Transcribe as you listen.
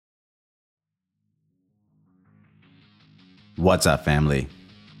What's up, family?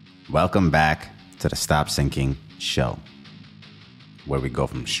 Welcome back to the Stop Sinking Show, where we go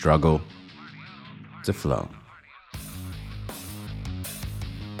from struggle to flow.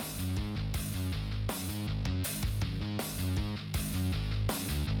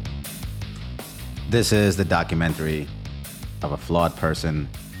 This is the documentary of a flawed person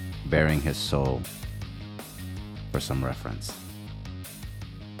bearing his soul for some reference.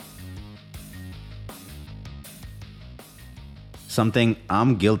 Something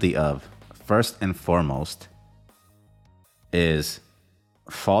I'm guilty of, first and foremost, is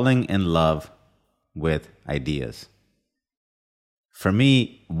falling in love with ideas. For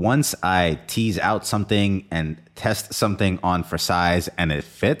me, once I tease out something and test something on for size and it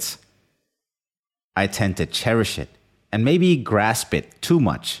fits, I tend to cherish it and maybe grasp it too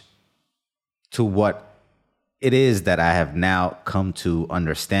much to what it is that I have now come to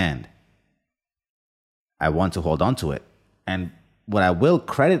understand. I want to hold on to it. And what I will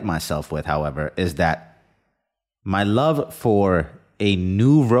credit myself with, however, is that my love for a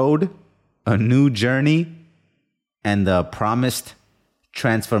new road, a new journey, and the promised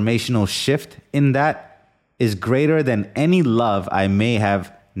transformational shift in that is greater than any love I may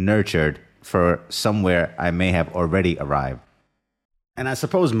have nurtured for somewhere I may have already arrived. And I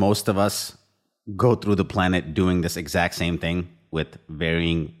suppose most of us go through the planet doing this exact same thing with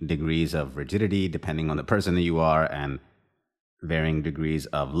varying degrees of rigidity, depending on the person that you are, and varying degrees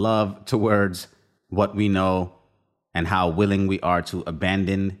of love towards what we know and how willing we are to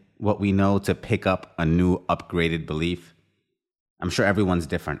abandon what we know to pick up a new upgraded belief. I'm sure everyone's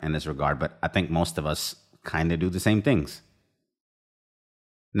different in this regard, but I think most of us kind of do the same things.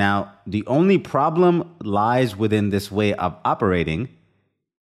 Now, the only problem lies within this way of operating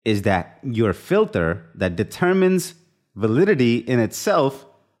is that your filter that determines validity in itself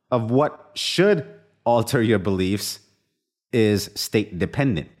of what should alter your beliefs is state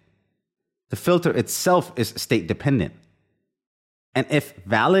dependent. The filter itself is state dependent. And if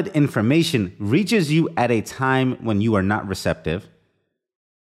valid information reaches you at a time when you are not receptive,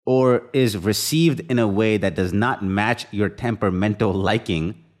 or is received in a way that does not match your temperamental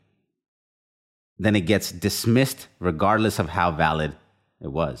liking, then it gets dismissed regardless of how valid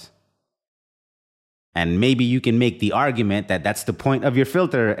it was. And maybe you can make the argument that that's the point of your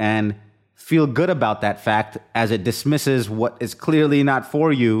filter and feel good about that fact as it dismisses what is clearly not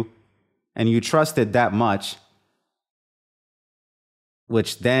for you and you trust it that much,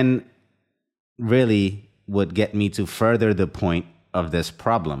 which then really would get me to further the point of this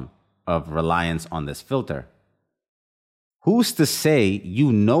problem of reliance on this filter. Who's to say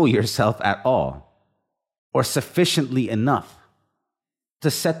you know yourself at all or sufficiently enough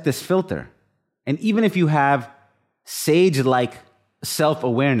to set this filter? And even if you have sage-like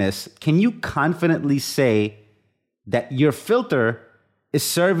self-awareness, can you confidently say that your filter is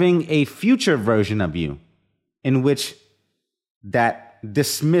serving a future version of you in which that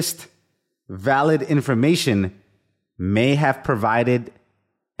dismissed valid information may have provided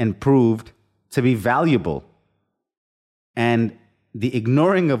and proved to be valuable, and the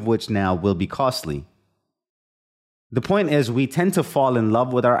ignoring of which now will be costly? The point is, we tend to fall in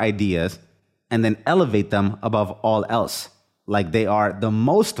love with our ideas and then elevate them above all else, like they are the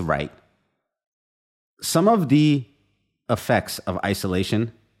most right. Some of the effects of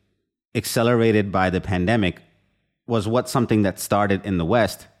isolation, accelerated by the pandemic, was something that started in the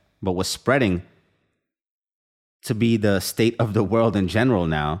West, but was spreading to be the state of the world in general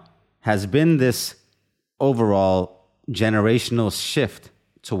now, has been this overall generational shift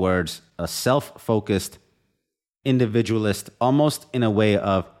towards a self-focused, individualist, almost in a way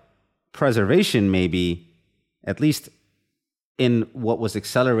of preservation, maybe, at least in what was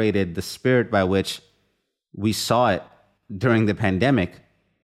accelerated, the spirit by which we saw it during the pandemic,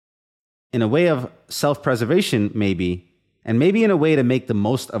 in a way of self-preservation, maybe, and maybe in a way to make the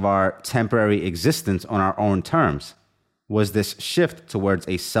most of our temporary existence on our own terms, was this shift towards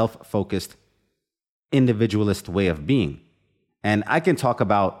a self-focused, individualist way of being. And I can talk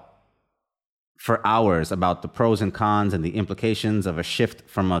about for hours about the pros and cons and the implications of a shift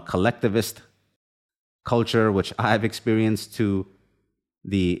from a collectivist culture, which I've experienced, to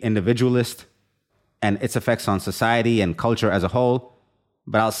the individualist and its effects on society and culture as a whole.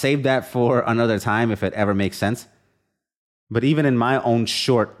 But I'll save that for another time if it ever makes sense. But even in my own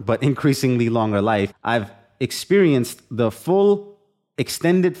short but increasingly longer life, I've experienced the full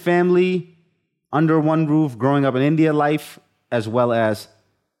extended family under one roof growing up in India life, as well as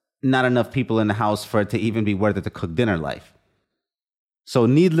not enough people in the house for it to even be worth it to cook dinner life. So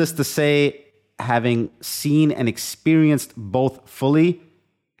needless to say, having seen and experienced both fully,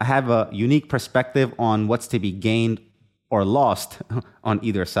 I have a unique perspective on what's to be gained or lost on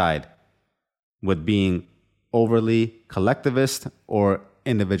either side with being overly collectivist or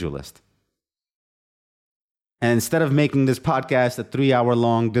individualist. And instead of making this podcast a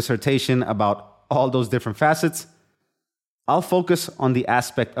 3-hour-long dissertation about all those different facets, I'll focus on the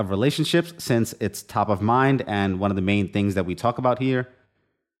aspect of relationships since it's top of mind and one of the main things that we talk about here.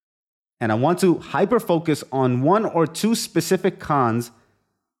 And I want to hyper-focus on one or two specific cons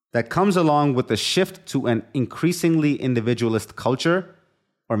that comes along with the shift to an increasingly individualist culture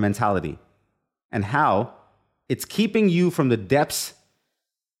or mentality, and how it's keeping you from the depths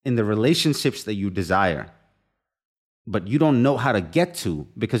in the relationships that you desire, but you don't know how to get to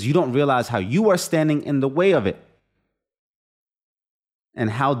because you don't realize how you are standing in the way of it. And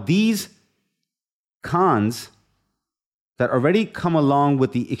how these cons that already come along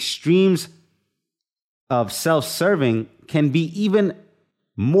with the extremes of self-serving can be even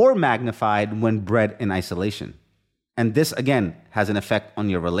more magnified when bred in isolation. And this, again, has an effect on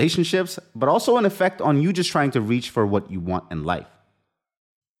your relationships, but also an effect on you just trying to reach for what you want in life.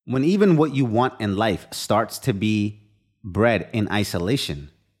 When even what you want in life starts to be bred in isolation,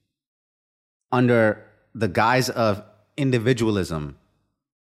 under the guise of individualism,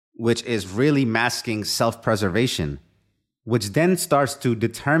 which is really masking self-preservation, which then starts to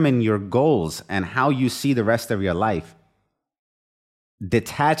determine your goals and how you see the rest of your life,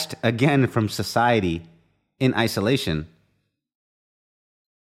 detached again from society in isolation,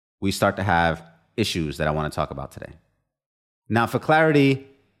 we start to have issues that I want to talk about today. Now, for clarity,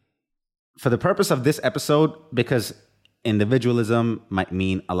 for the purpose of this episode, because individualism might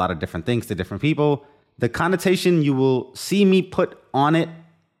mean a lot of different things to different people, the connotation you will see me put on it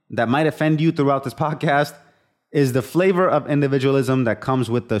that might offend you throughout this podcast is the flavor of individualism that comes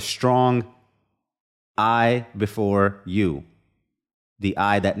with the strong I before you, the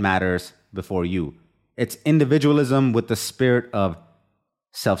I that matters before you. It's individualism with the spirit of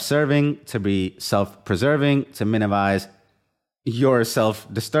self-serving, to be self-preserving, to minimize your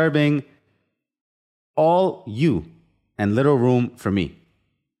self-disturbing, all you and little room for me.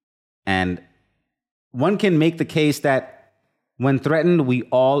 And one can make the case that when threatened, we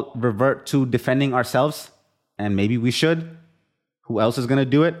all revert to defending ourselves, and maybe we should. Who else is going to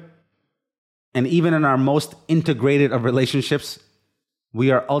do it? And even in our most integrated of relationships, we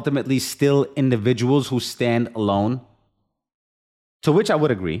are ultimately still individuals who stand alone. To which I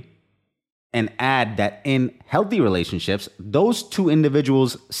would agree, and add that in healthy relationships, those two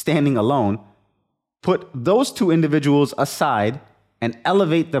individuals standing alone put those two individuals aside and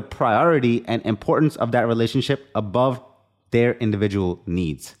elevate the priority and importance of that relationship above their individual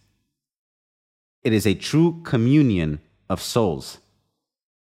needs. It is a true communion of souls.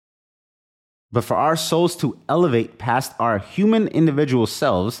 But for our souls to elevate past our human individual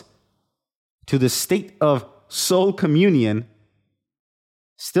selves to the state of soul communion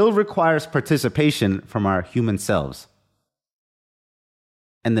still requires participation from our human selves.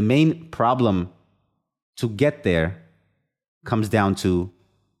 And the main problem to get there comes down to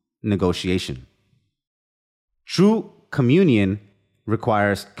negotiation. True communion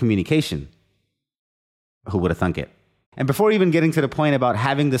requires communication. Who would have thunk it? And before even getting to the point about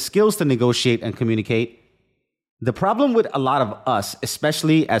having the skills to negotiate and communicate, the problem with a lot of us,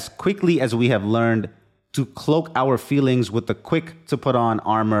 especially as quickly as we have learned to cloak our feelings with the quick to put on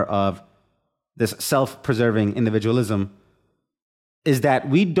armor of this self-preserving individualism, is that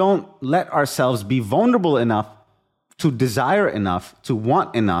we don't let ourselves be vulnerable enough to desire enough, to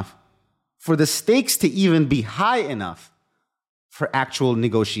want enough, for the stakes to even be high enough for actual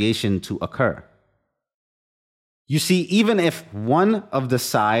negotiation to occur. You see, even if one of the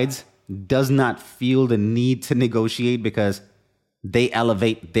sides does not feel the need to negotiate because they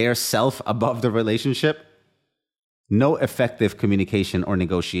elevate their self above the relationship, no effective communication or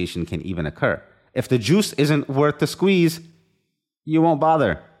negotiation can even occur. If the juice isn't worth the squeeze, you won't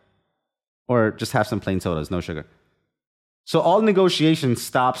bother. Or just have some plain sodas, no sugar. So all negotiation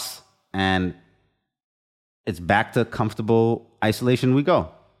stops and it's back to comfortable isolation we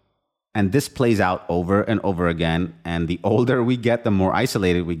go. And this plays out over and over again. And the older we get, the more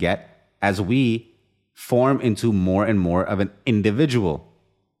isolated we get as we form into more and more of an individual.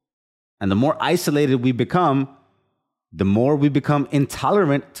 And the more isolated we become, the more we become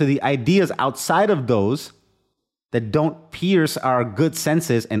intolerant to the ideas outside of those that don't pierce our good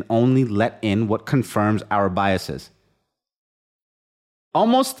senses and only let in what confirms our biases.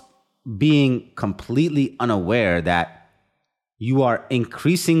 Almost being completely unaware that you are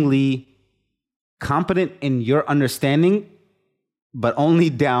increasingly competent in your understanding, but only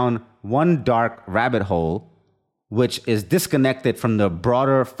down one dark rabbit hole, which is disconnected from the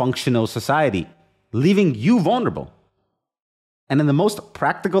broader functional society, leaving you vulnerable. And in the most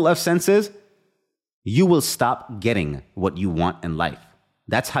practical of senses, you will stop getting what you want in life.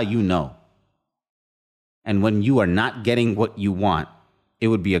 That's how you know. And when you are not getting what you want, it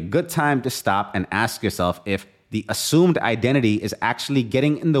would be a good time to stop and ask yourself if the assumed identity is actually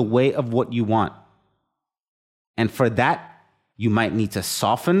getting in the way of what you want. And for that, you might need to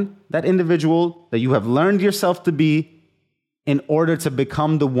soften that individual that you have learned yourself to be in order to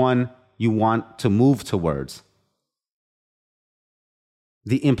become the one you want to move towards.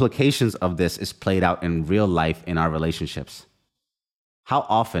 The implications of this is played out in real life in our relationships. How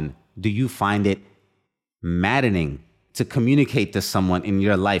often do you find it maddening to communicate to someone in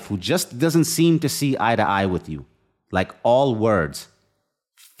your life who just doesn't seem to see eye to eye with you? Like all words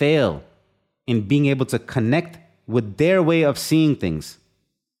fail in being able to connect with their way of seeing things.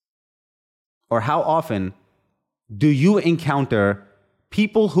 Or how often do you encounter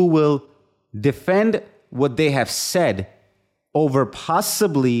people who will defend what they have said over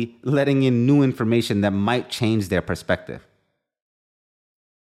possibly letting in new information that might change their perspective?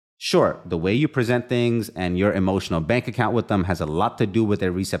 Sure, the way you present things and your emotional bank account with them has a lot to do with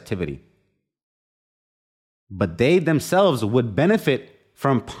their receptivity. But they themselves would benefit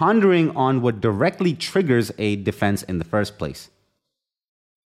from pondering on what directly triggers a defense in the first place.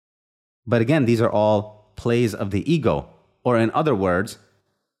 But again, these are all plays of the ego, or in other words,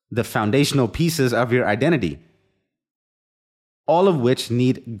 the foundational pieces of your identity, all of which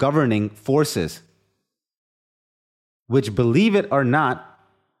need governing forces, which, believe it or not,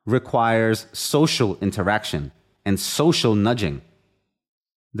 requires social interaction and social nudging.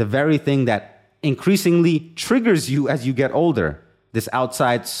 The very thing that increasingly triggers you as you get older, this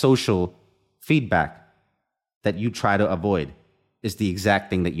outside social feedback that you try to avoid, is the exact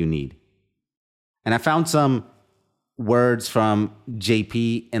thing that you need. And I found some words from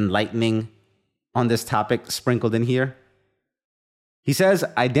JP enlightening on this topic sprinkled in here. He says,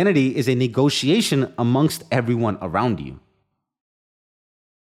 identity is a negotiation amongst everyone around you.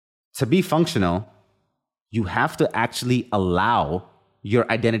 To be functional, you have to actually allow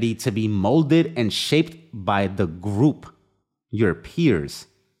your identity to be molded and shaped by the group, your peers.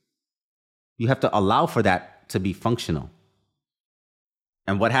 You have to allow for that to be functional.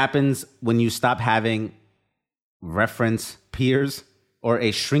 And what happens when you stop having reference peers, or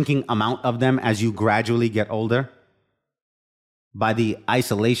a shrinking amount of them as you gradually get older? By the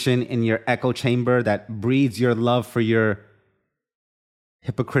isolation in your echo chamber that breeds your love for your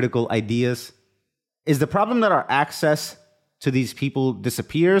hypocritical ideas? Is the problem that our access to these people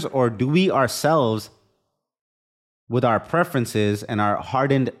disappears, or do we ourselves, with our preferences and our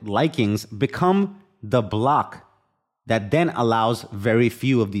hardened likings, become the block that then allows very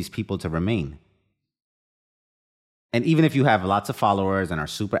few of these people to remain? And even if you have lots of followers and are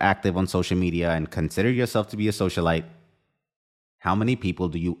super active on social media and consider yourself to be a socialite, how many people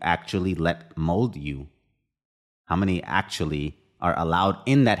do you actually let mold you? How many actually are allowed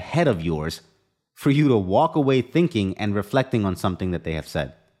in that head of yours for you to walk away thinking and reflecting on something that they have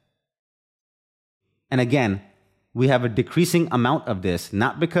said? And again, we have a decreasing amount of this,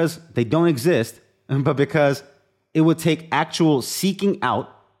 not because they don't exist, but because it would take actual seeking out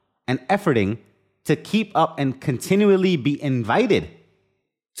and efforting to keep up and continually be invited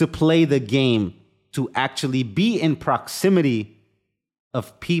to play the game, to actually be in proximity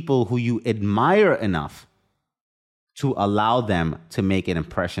of people who you admire enough to allow them to make an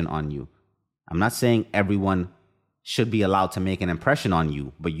impression on you. I'm not saying everyone should be allowed to make an impression on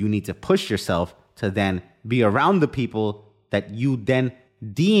you, but you need to push yourself to then be around the people that you then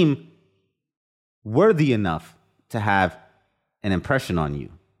deem worthy enough to have an impression on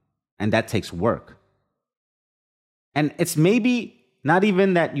you. And that takes work. And it's maybe not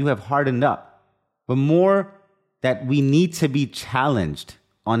even that you have hardened up, but more that we need to be challenged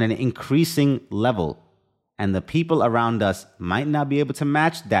on an increasing level. And the people around us might not be able to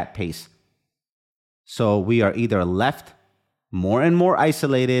match that pace. So we are either left more and more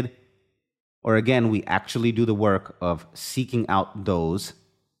isolated, or again, we actually do the work of seeking out those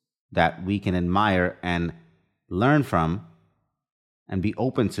that we can admire and learn from and be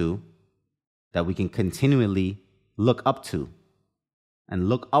open to, that we can continually look up to and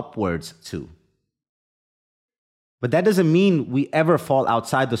look upwards to. But that doesn't mean we ever fall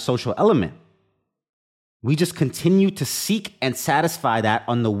outside the social element. We just continue to seek and satisfy that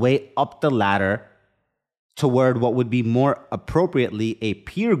on the way up the ladder toward what would be more appropriately a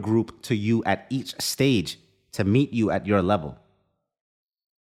peer group to you at each stage to meet you at your level.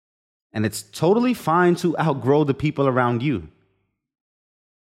 And it's totally fine to outgrow the people around you.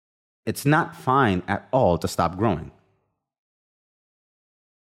 It's not fine at all to stop growing.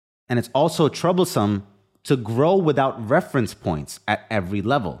 And it's also troublesome to grow without reference points at every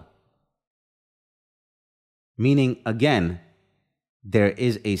level. Meaning, again, there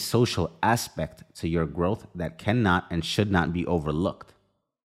is a social aspect to your growth that cannot and should not be overlooked.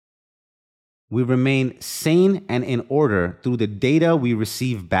 We remain sane and in order through the data we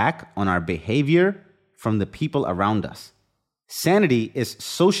receive back on our behavior from the people around us. Sanity is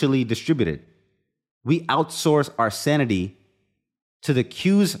socially distributed. We outsource our sanity to the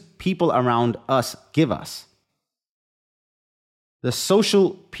cues people around us give us. The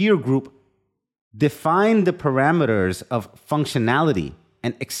social peer group define the parameters of functionality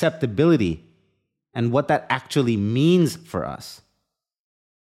and acceptability and what that actually means for us.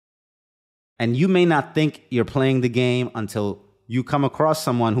 And you may not think you're playing the game until you come across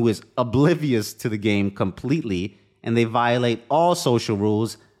someone who is oblivious to the game completely, and they violate all social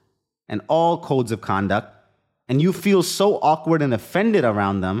rules and all codes of conduct, and you feel so awkward and offended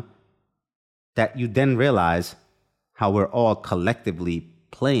around them that you then realize how we're all collectively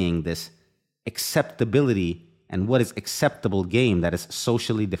playing this acceptability and what is acceptable game that is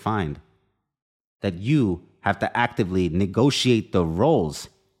socially defined. That you have to actively negotiate the roles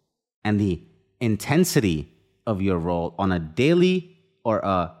and the intensity of your role on a daily or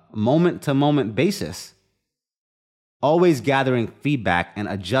a moment-to-moment basis, always gathering feedback and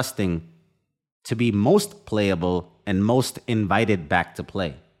adjusting to be most playable and most invited back to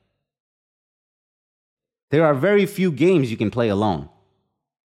play. There are very few games you can play alone.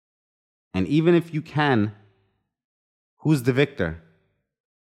 And even if you can, who's the victor?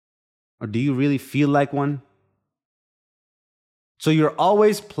 Or do you really feel like one? So you're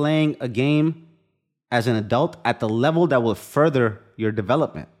always playing a game as an adult at the level that will further your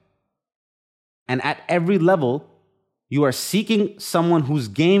development. And at every level, you are seeking someone whose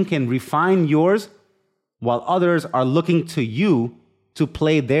game can refine yours, while others are looking to you to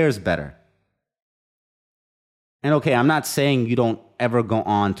play theirs better. And okay, I'm not saying you don't ever go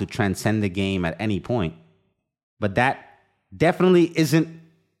on to transcend the game at any point, but that definitely isn't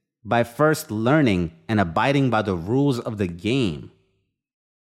by first learning and abiding by the rules of the game.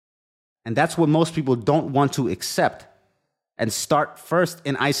 And that's what most people don't want to accept and start first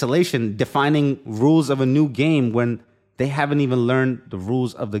in isolation, defining rules of a new game when they haven't even learned the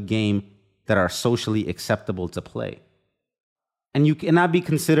rules of the game that are socially acceptable to play. And you cannot be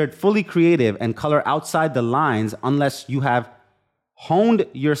considered fully creative and color outside the lines unless you have honed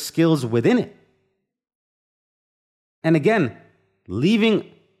your skills within it. And again,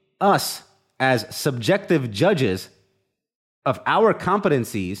 leaving us as subjective judges of our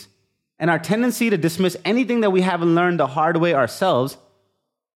competencies and our tendency to dismiss anything that we haven't learned the hard way ourselves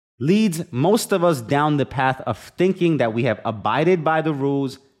leads most of us down the path of thinking that we have abided by the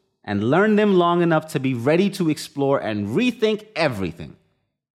rules and learned them long enough to be ready to explore and rethink everything.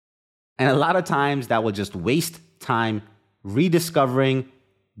 And a lot of times that will just waste time rediscovering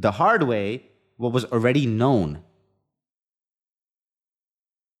the hard way what was already known.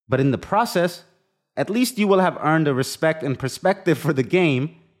 But in the process, at least you will have earned a respect and perspective for the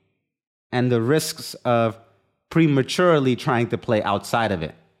game and the risks of prematurely trying to play outside of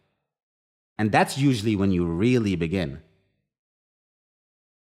it. And that's usually when you really begin.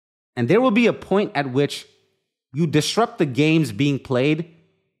 And there will be a point at which you disrupt the games being played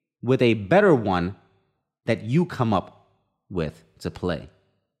with a better one that you come up with to play.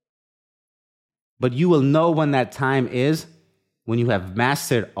 But you will know when that time is, when you have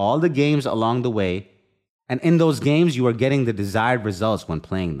mastered all the games along the way, and in those games you are getting the desired results when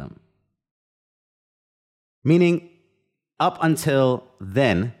playing them. Meaning, up until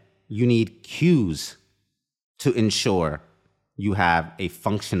then, you need cues to ensure you have a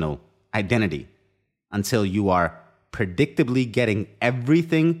functional identity until you are predictably getting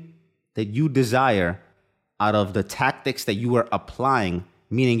everything that you desire out of the tactics that you are applying,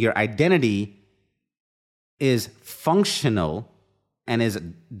 meaning your identity is functional and is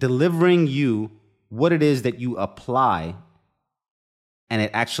delivering you what it is that you apply, and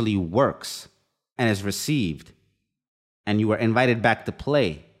it actually works and is received, and you are invited back to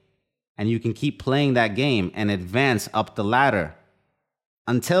play, and you can keep playing that game and advance up the ladder.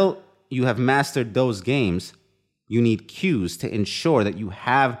 Until you have mastered those games, you need cues to ensure that you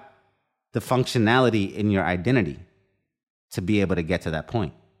have the functionality in your identity to be able to get to that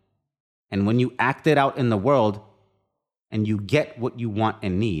point. And when you act it out in the world and you get what you want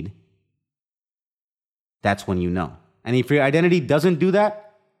and need, that's when you know. And if your identity doesn't do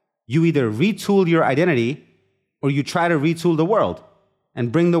that, you either retool your identity or you try to retool the world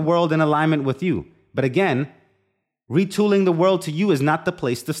and bring the world in alignment with you. But again, retooling the world to you is not the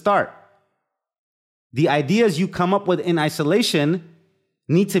place to start. The ideas you come up with in isolation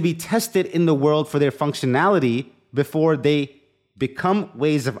need to be tested in the world for their functionality before they become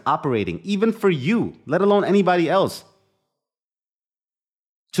ways of operating, even for you, let alone anybody else,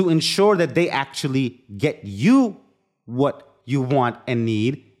 to ensure that they actually get you what you want and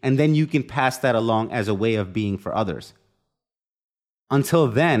need, and then you can pass that along as a way of being for others. Until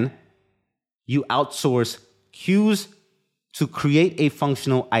then, you outsource cues to create a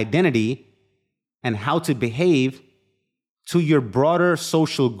functional identity and how to behave to your broader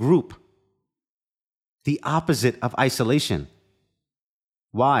social group. The opposite of isolation.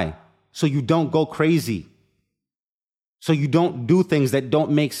 Why? So you don't go crazy. So you don't do things that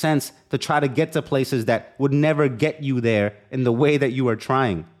don't make sense to try to get to places that would never get you there in the way that you are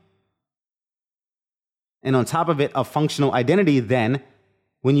trying. And on top of it, a functional identity, then,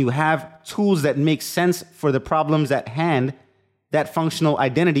 when you have tools that make sense for the problems at hand, that functional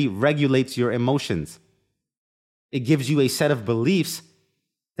identity regulates your emotions. It gives you a set of beliefs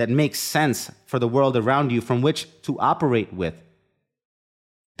that make sense for the world around you from which to operate with,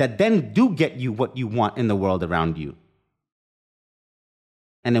 that then do get you what you want in the world around you.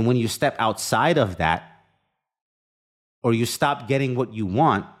 And then when you step outside of that, or you stop getting what you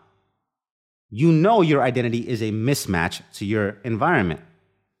want, you know your identity is a mismatch to your environment.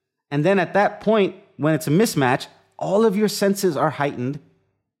 And then at that point, when it's a mismatch, all of your senses are heightened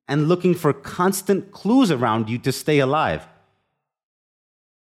and looking for constant clues around you to stay alive.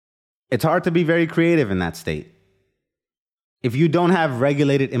 It's hard to be very creative in that state. If you don't have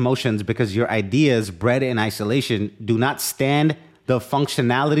regulated emotions because your ideas bred in isolation do not stand the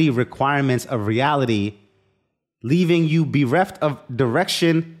functionality requirements of reality, leaving you bereft of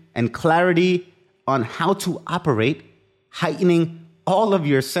direction and clarity on how to operate, heightening all of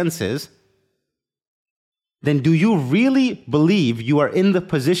your senses, then do you really believe you are in the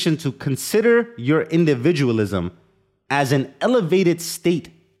position to consider your individualism as an elevated state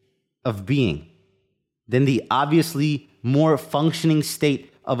of being than the obviously more functioning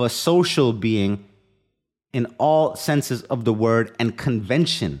state of a social being in all senses of the word and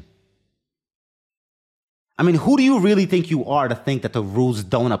convention? I mean, who do you really think you are to think that the rules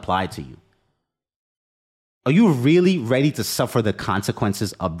don't apply to you? Are you really ready to suffer the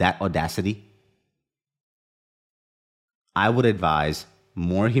consequences of that audacity? I would advise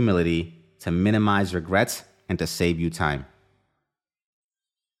more humility to minimize regrets and to save you time.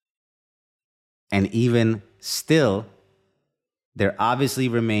 And even still, there obviously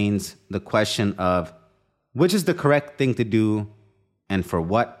remains the question of which is the correct thing to do and for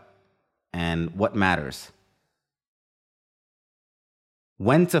what and what matters.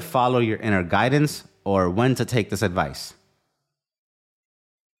 When to follow your inner guidance or when to take this advice.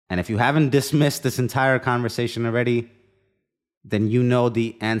 And if you haven't dismissed this entire conversation already, then you know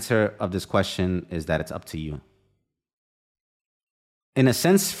the answer of this question is that it's up to you. In a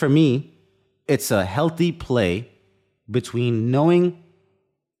sense, for me, it's a healthy play between knowing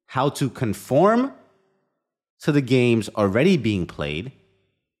how to conform to the games already being played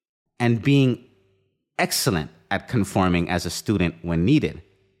and being excellent at conforming as a student when needed.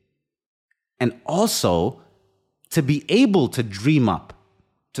 And also to be able to dream up,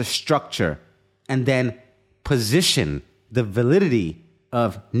 to structure, and then position the validity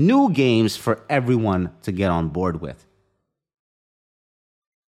of new games for everyone to get on board with.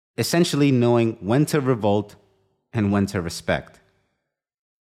 Essentially knowing when to revolt and when to respect.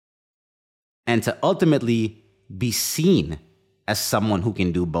 And to ultimately be seen as someone who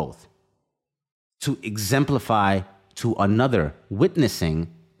can do both. To exemplify to another,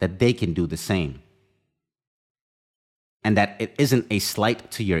 witnessing that they can do the same. And that it isn't a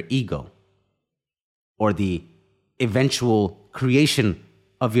slight to your ego or the eventual creation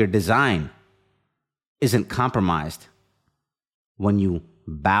of your design isn't compromised when you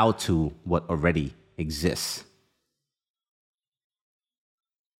bow to what already exists.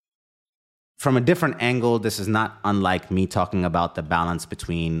 From a different angle, this is not unlike me talking about the balance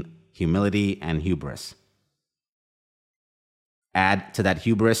between humility and hubris. Add to that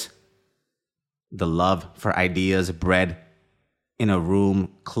hubris the love for ideas bred in a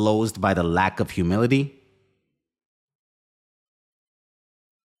room closed by the lack of humility,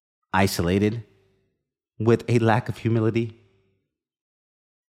 isolated with a lack of humility.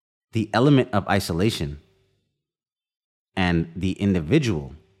 The element of isolation and the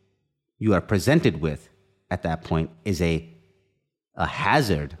individual you are presented with at that point is a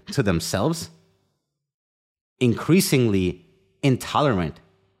hazard to themselves, increasingly intolerant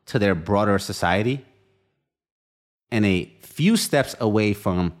to their broader society, and a few steps away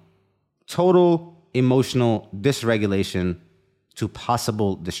from total emotional dysregulation to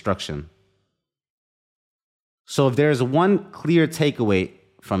possible destruction. So if there's one clear takeaway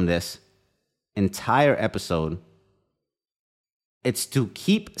from this entire episode, it's to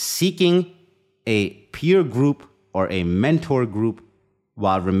keep seeking a peer group or a mentor group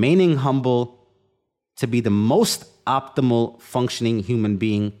while remaining humble to be the most optimal functioning human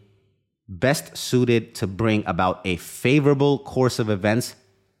being, best suited to bring about a favorable course of events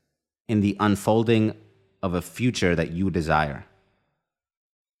in the unfolding of a future that you desire.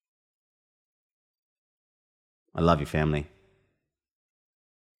 I love you, family.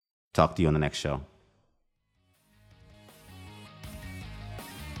 Talk to you on the next show.